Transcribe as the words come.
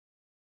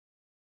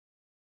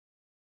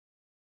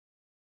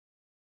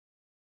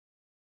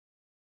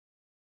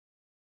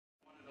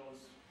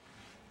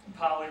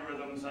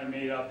polyrhythms I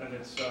made up, and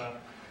it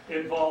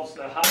involves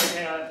the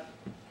hi-hat,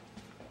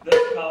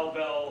 this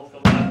cowbell, the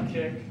left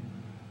kick,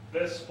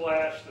 this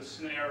splash, the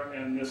snare,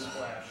 and this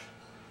splash.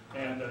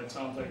 And it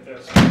sounds like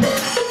this.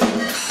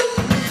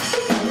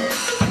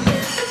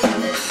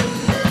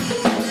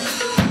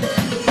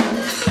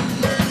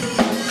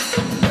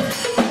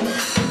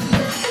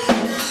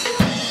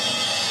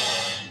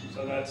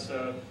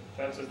 So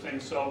that's a thing.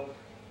 So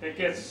it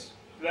gets,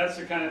 that's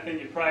the kind of thing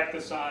you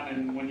practice on,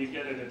 and when you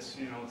get it, it's,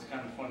 you know, it's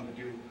kind of fun to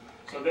do.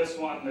 So this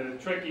one, the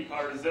tricky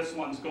part is this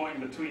one's going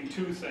between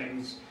two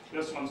things.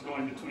 This one's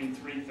going between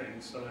three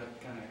things. So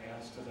that kind of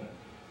adds to that.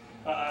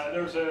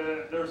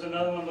 There's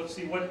another one. Let's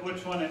see,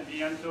 which one in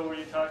Viento were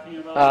you talking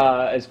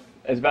about? It's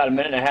about a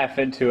minute and a half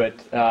into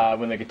it.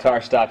 When the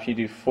guitar stops, you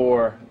do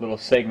 4 little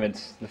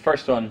segments. The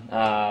first one,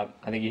 I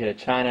think you hit a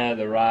China,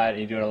 the ride, and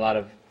you're doing a lot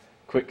of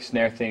quick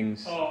snare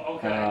things. Oh,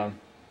 okay.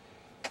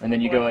 And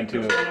then you go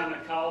into it. On the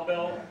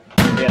cowbell.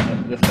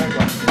 Yeah, the third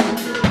one.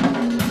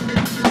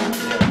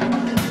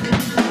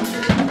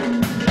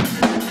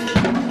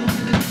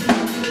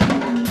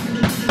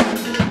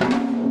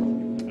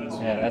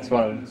 Yeah, that's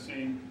one of them.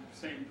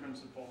 Same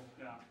principle,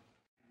 yeah.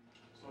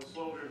 So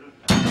slow here.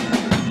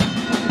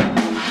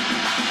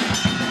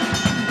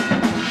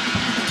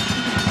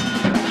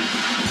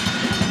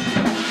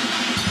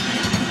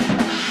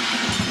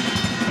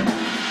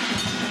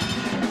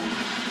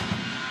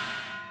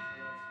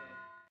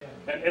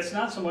 And it's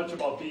not so much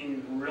about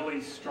being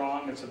really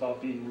strong, it's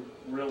about being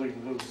really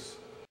loose.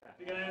 If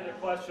you got any other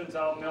questions,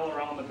 I'll mill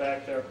around the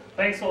back there.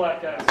 Thanks a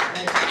lot, guys.